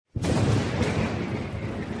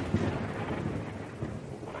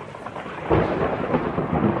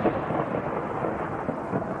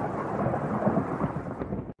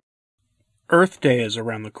Earth Day is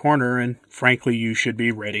around the corner, and frankly, you should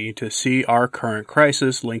be ready to see our current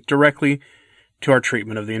crisis linked directly to our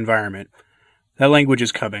treatment of the environment. That language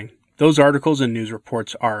is coming. Those articles and news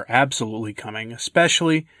reports are absolutely coming,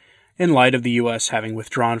 especially in light of the U.S. having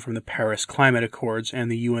withdrawn from the Paris Climate Accords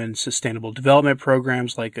and the UN Sustainable Development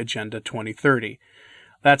Programs like Agenda 2030.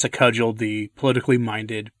 That's a cudgel the politically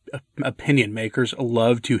minded opinion makers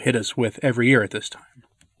love to hit us with every year at this time.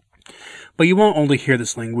 But you won't only hear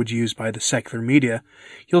this language used by the secular media,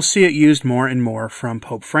 you'll see it used more and more from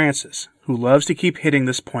Pope Francis, who loves to keep hitting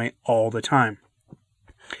this point all the time.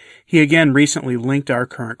 He again recently linked our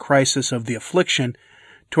current crisis of the affliction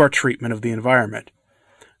to our treatment of the environment.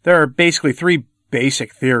 There are basically three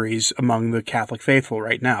basic theories among the Catholic faithful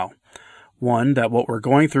right now. One, that what we're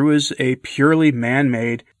going through is a purely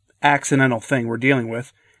man-made, accidental thing we're dealing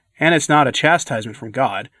with, and it's not a chastisement from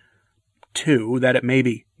God. Two, that it may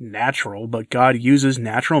be natural, but God uses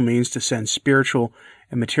natural means to send spiritual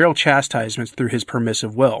and material chastisements through his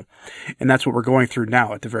permissive will. And that's what we're going through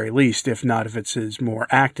now, at the very least, if not if it's his more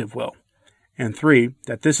active will. And three,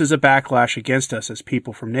 that this is a backlash against us as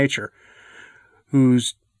people from nature,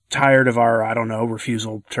 who's tired of our,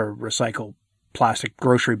 refusal to recycle plastic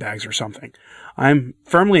grocery bags or something. I'm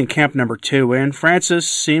firmly in camp number 2, and Francis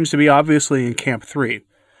seems to be obviously in camp 3.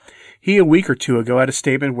 He, a week or two ago, had a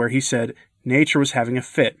statement where he said nature was having a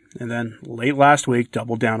fit, and then late last week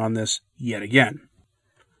doubled down on this yet again.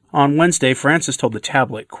 On Wednesday, Francis told the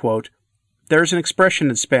tablet, quote, "There's an expression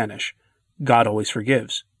in Spanish, God always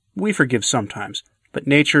forgives. We forgive sometimes, but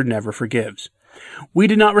nature never forgives. We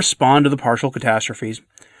did not respond to the partial catastrophes.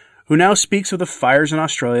 Who now speaks of the fires in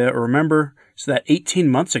Australia or remembers that 18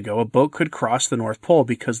 months ago a boat could cross the North Pole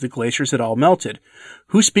because the glaciers had all melted?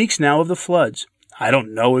 Who speaks now of the floods? I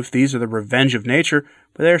don't know if these are the revenge of nature,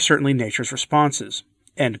 but they are certainly nature's responses."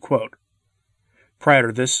 End quote. Prior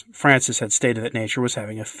to this, Francis had stated that nature was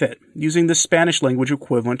having a fit, using the Spanish language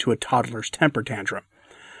equivalent to a toddler's temper tantrum.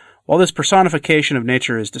 While this personification of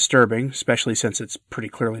nature is disturbing, especially since it's pretty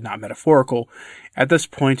clearly not metaphorical, at this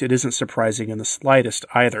point it isn't surprising in the slightest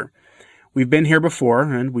either. We've been here before,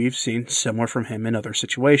 and we've seen similar from him in other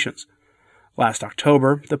situations. Last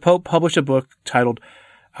October, the Pope published a book titled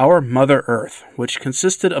Our Mother Earth, which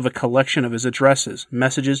consisted of a collection of his addresses,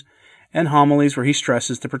 messages, and homilies where he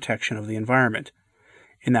stresses the protection of the environment.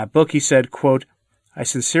 In that book he said, quote, "I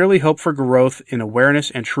sincerely hope for growth in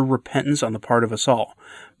awareness and true repentance on the part of us all,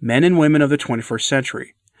 men and women of the 21st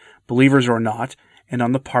century, believers or not, and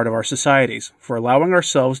on the part of our societies, for allowing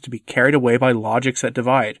ourselves to be carried away by logics that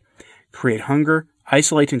divide, create hunger,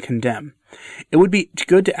 isolate, and condemn. It would be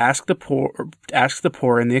good to ask the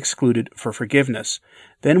poor and the excluded for forgiveness.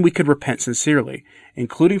 Then we could repent sincerely,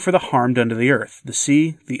 including for the harm done to the earth, the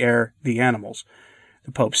sea, the air, the animals,"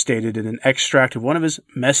 the Pope stated in an extract of one of his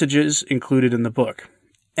messages included in the book.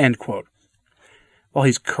 End quote. While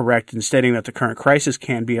he's correct in stating that the current crisis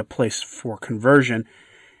can be a place for conversion,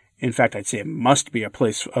 in fact, I'd say it must be a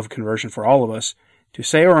place of conversion for all of us, to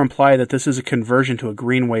say or imply that this is a conversion to a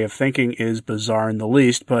green way of thinking is bizarre in the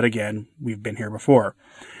least, but again, we've been here before.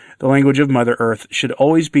 The language of Mother Earth should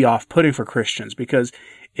always be off-putting for Christians because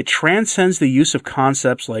it transcends the use of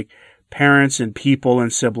concepts like parents and people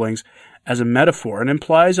and siblings as a metaphor and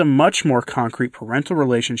implies a much more concrete parental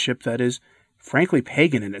relationship that is, frankly,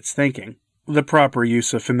 pagan in its thinking. The proper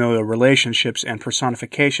use of familial relationships and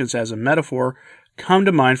personifications as a metaphor come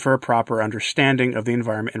to mind for a proper understanding of the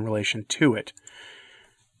environment in relation to it.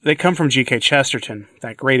 They come from G.K. Chesterton,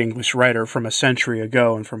 that great English writer from a century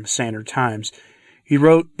ago and from Standard Times. He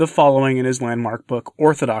wrote the following in his landmark book,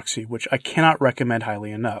 Orthodoxy, which I cannot recommend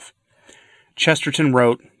highly enough. Chesterton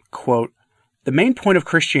wrote, quote, "The main point of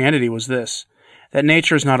Christianity was this, that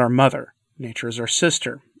nature is not our mother, nature is our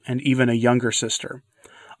sister, and even a younger sister,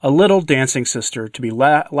 a little dancing sister to be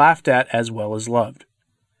laughed at as well as loved."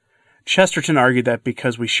 Chesterton argued that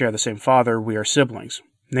because we share the same father, we are siblings.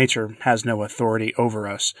 Nature has no authority over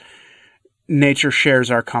us. Nature shares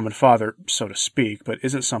our common father, so to speak, but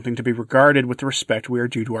isn't something to be regarded with the respect we are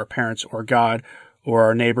due to our parents or God or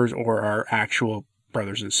our neighbors or our actual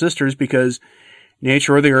brothers and sisters, because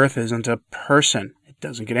nature or the earth isn't a person. It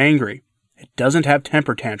doesn't get angry. It doesn't have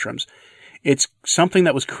temper tantrums. It's something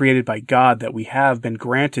that was created by God that we have been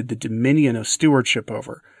granted the dominion of stewardship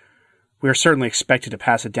over. We are certainly expected to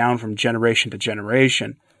pass it down from generation to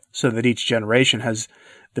generation, so that each generation has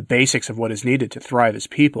the basics of what is needed to thrive as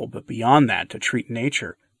people, but beyond that, to treat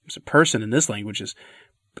nature as a person in this language is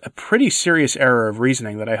a pretty serious error of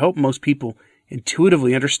reasoning that I hope most people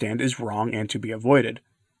intuitively understand is wrong and to be avoided.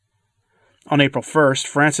 On April 1st,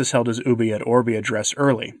 Francis held his Ubi et Orbi address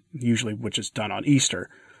early, usually which is done on Easter,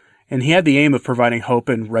 and he had the aim of providing hope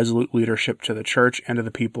and resolute leadership to the church and to the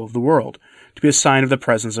people of the world, to be a sign of the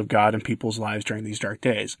presence of God in people's lives during these dark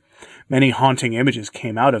days. Many haunting images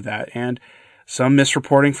came out of that, and some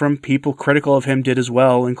misreporting from people critical of him did as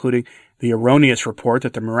well, including the erroneous report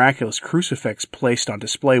that the miraculous crucifix placed on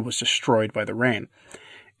display was destroyed by the rain.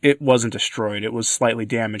 It wasn't destroyed, it was slightly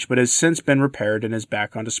damaged, but has since been repaired and is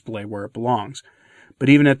back on display where it belongs. But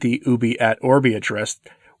even at the Ubi et Orbi address,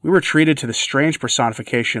 we were treated to the strange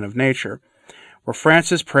personification of nature, where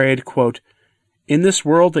Francis prayed, quote, "In this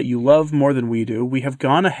world that you love more than we do, we have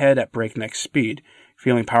gone ahead at breakneck speed,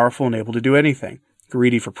 feeling powerful and able to do anything.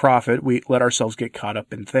 Greedy for profit, we let ourselves get caught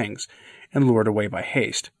up in things, and lured away by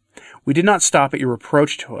haste. We did not stop at your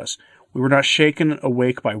reproach to us. We were not shaken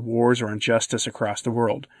awake by wars or injustice across the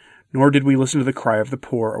world, nor did we listen to the cry of the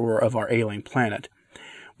poor or of our ailing planet.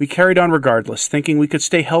 We carried on regardless, thinking we could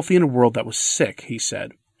stay healthy in a world that was sick," he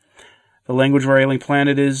said. The language of our ailing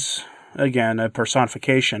planet is, again, a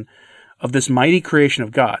personification of this mighty creation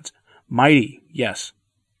of God's. Mighty, yes,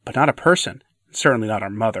 but not a person, certainly not our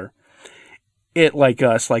mother. It, like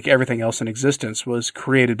us, like everything else in existence, was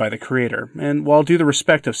created by the Creator, and while due the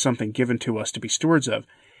respect of something given to us to be stewards of,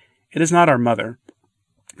 it is not our mother.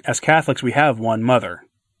 As Catholics, we have one mother,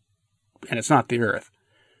 and it's not the earth.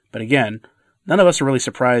 But again, none of us are really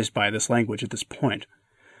surprised by this language at this point.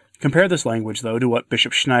 Compare this language, though, to what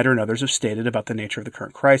Bishop Schneider and others have stated about the nature of the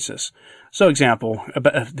current crisis. So, example,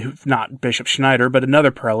 not Bishop Schneider, but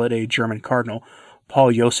another prelate, a German cardinal,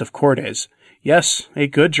 Paul Joseph Cordes. Yes, a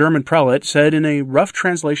good German prelate said in a rough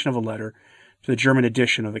translation of a letter to the German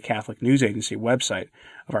edition of the Catholic News Agency website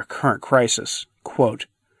of our current crisis, quote,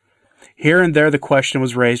 "Here and there the question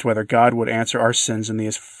was raised whether God would answer our sins in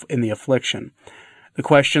the affliction. The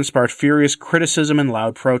question sparked furious criticism and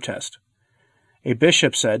loud protest. A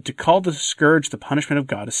bishop said, to call the scourge the punishment of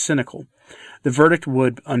God is cynical. The verdict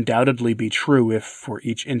would undoubtedly be true if, for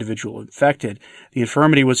each individual infected, the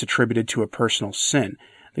infirmity was attributed to a personal sin.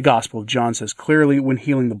 The Gospel of John says clearly, when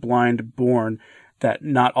healing the blind born, that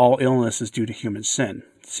not all illness is due to human sin.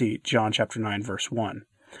 See John chapter 9, verse 1.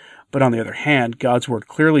 But on the other hand, God's word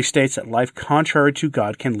clearly states that life contrary to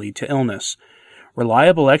God can lead to illness.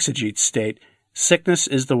 Reliable exegetes state, sickness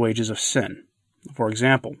is the wages of sin. For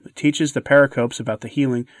example, it teaches the pericopes about the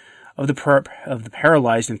healing of the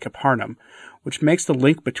paralyzed in Capernaum, which makes the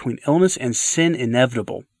link between illness and sin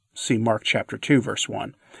inevitable. See Mark chapter 2, verse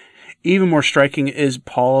 1. Even more striking is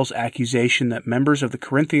Paul's accusation that members of the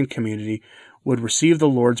Corinthian community would receive the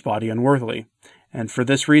Lord's body unworthily, and for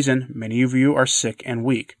this reason many of you are sick and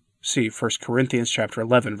weak. See 1 Corinthians chapter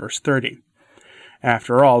 11, verse 30.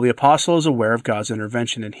 After all, the apostle is aware of God's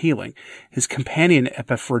intervention in healing. His companion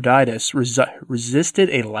Epaphroditus resisted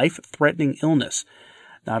a life-threatening illness,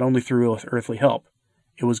 not only through earthly help.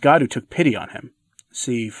 It was God who took pity on him.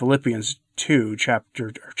 See Philippians 2,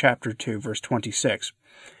 chapter 2, verse 26.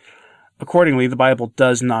 Accordingly, the Bible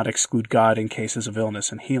does not exclude God in cases of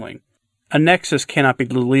illness and healing. A nexus cannot be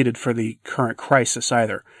deleted for the current crisis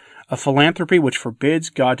either. A philanthropy which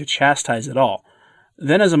forbids God to chastise at all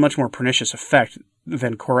then has a much more pernicious effect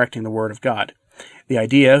than correcting the word of God. The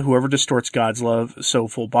idea, whoever distorts God's love so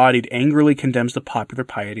full-bodied angrily condemns the popular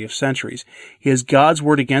piety of centuries. He has God's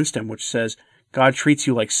word against him, which says, God treats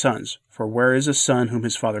you like sons, for where is a son whom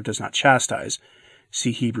his father does not chastise?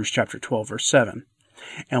 See Hebrews chapter 12, verse 7.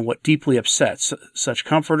 And what deeply upsets such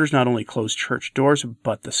comforters not only close church doors,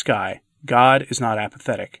 but the sky. God is not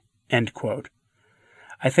apathetic. End quote.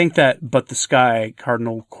 I think that "but the sky,"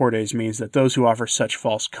 Cardinal Cordes means that those who offer such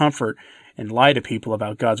false comfort and lie to people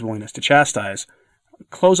about God's willingness to chastise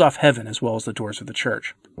close off heaven as well as the doors of the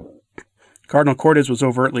church. Cardinal Cordes was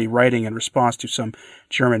overtly writing in response to some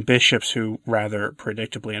German bishops who, rather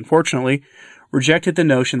predictably and fortunately, rejected the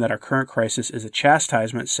notion that our current crisis is a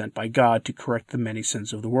chastisement sent by God to correct the many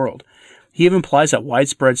sins of the world. He even implies that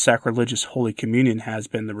widespread sacrilegious Holy Communion has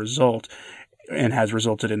been the result and has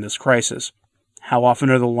resulted in this crisis. How often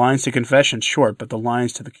are the lines to confession short, but the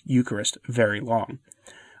lines to the Eucharist very long?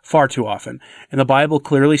 Far too often, and the Bible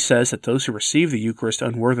clearly says that those who receive the Eucharist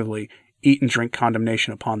unworthily eat and drink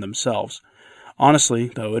condemnation upon themselves. Honestly,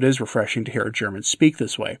 though, it is refreshing to hear a German speak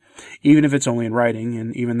this way, even if it's only in writing,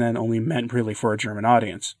 and even then only meant really for a German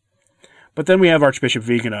audience. But then we have Archbishop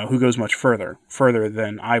Vigano, who goes much further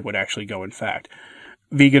than I would actually go, in fact.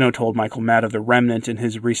 Vigano told Michael Matt of the Remnant in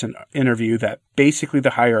his recent interview that basically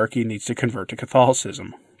the hierarchy needs to convert to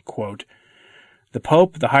Catholicism. Quote, the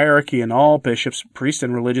Pope, the hierarchy, and all bishops, priests,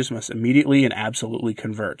 and religious must immediately and absolutely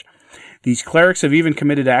convert. These clerics have even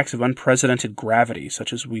committed acts of unprecedented gravity,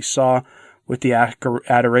 such as we saw with the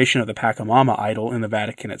adoration of the Pachamama idol in the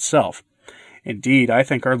Vatican itself. Indeed, I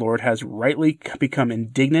think our Lord has rightly become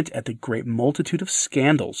indignant at the great multitude of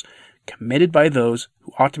scandals committed by those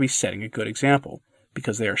who ought to be setting a good example,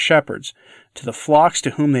 because they are shepherds, to the flocks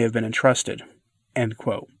to whom they have been entrusted." End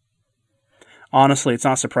quote. Honestly, it's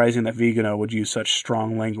not surprising that Vigano would use such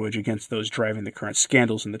strong language against those driving the current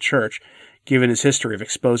scandals in the church, given his history of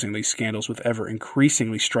exposing these scandals with ever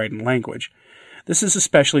increasingly strident language. This is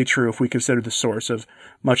especially true if we consider the source of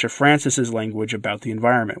much of Francis's language about the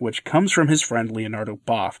environment, which comes from his friend Leonardo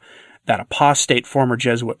Boff, that apostate former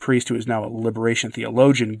Jesuit priest who is now a liberation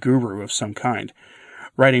theologian guru of some kind,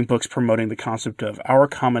 writing books promoting the concept of our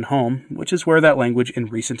common home, which is where that language in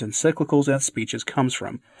recent encyclicals and speeches comes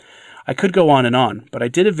from. I could go on, but I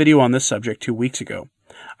did a video on this subject 2 weeks ago.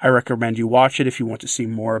 I recommend you watch it if you want to see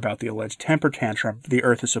more about the alleged temper tantrum the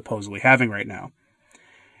Earth is supposedly having right now.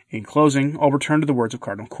 In closing, I'll return to the words of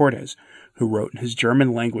Cardinal Cortez, who wrote in his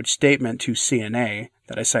German language statement to CNA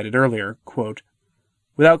that I cited earlier, quote,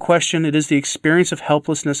 "Without question, it is the experience of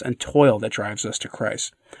helplessness and toil that drives us to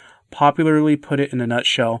Christ. Popularly put it in a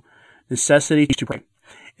nutshell, necessity to pray.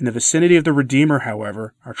 In the vicinity of the Redeemer,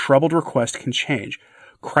 however, our troubled request can change.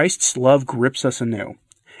 Christ's love grips us anew,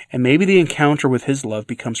 and maybe the encounter with his love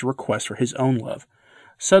becomes a request for his own love.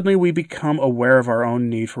 Suddenly we become aware of our own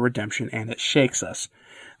need for redemption, and it shakes us.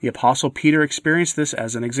 The Apostle Peter experienced this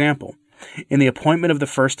as an example. In the appointment of the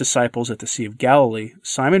first disciples at the Sea of Galilee,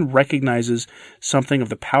 Simon recognizes something of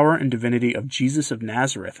the power and divinity of Jesus of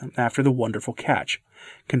Nazareth after the wonderful catch.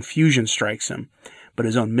 Confusion strikes him, but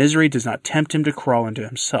his own misery does not tempt him to crawl into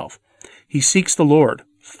himself. He seeks the Lord,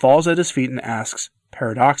 falls at his feet, and asks,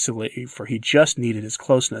 paradoxically, for he just needed his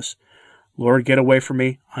closeness, "Lord, get away from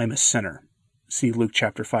me, I'm a sinner." See Luke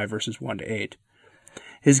chapter 5, verses 1 to 8.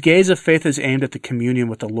 His gaze of faith is aimed at the communion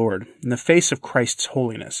with the Lord, in the face of Christ's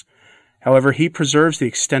holiness. However, he preserves the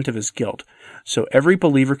extent of his guilt, so every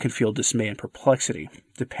believer can feel dismay and perplexity,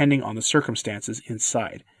 depending on the circumstances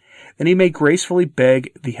inside. Then he may gracefully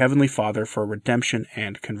beg the Heavenly Father for redemption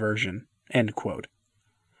and conversion. End quote.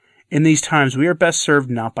 In these times, we are best served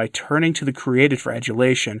not by turning to the created for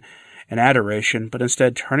adulation and adoration, but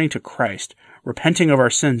instead turning to Christ, repenting of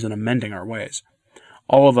our sins and amending our ways.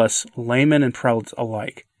 All of us, laymen and prelates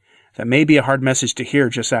alike. That may be a hard message to hear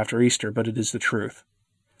just after Easter, but it is the truth.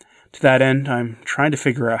 To that end, I'm trying to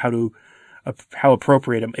figure out how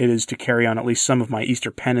appropriate it is to carry on at least some of my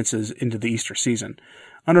Easter penances into the Easter season.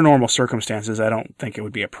 Under normal circumstances, I don't think it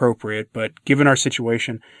would be appropriate, but given our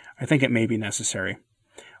situation, I think it may be necessary.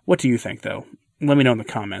 What do you think, though? Let me know in the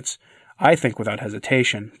comments. I think without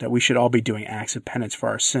hesitation that we should all be doing acts of penance for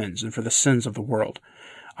our sins and for the sins of the world.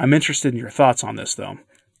 I'm interested in your thoughts on this, though.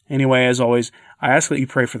 Anyway, as always, I ask that you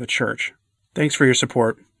pray for the Church. Thanks for your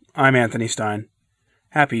support. I'm Anthony Stein.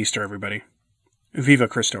 Happy Easter, everybody. Viva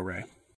Cristo Rey.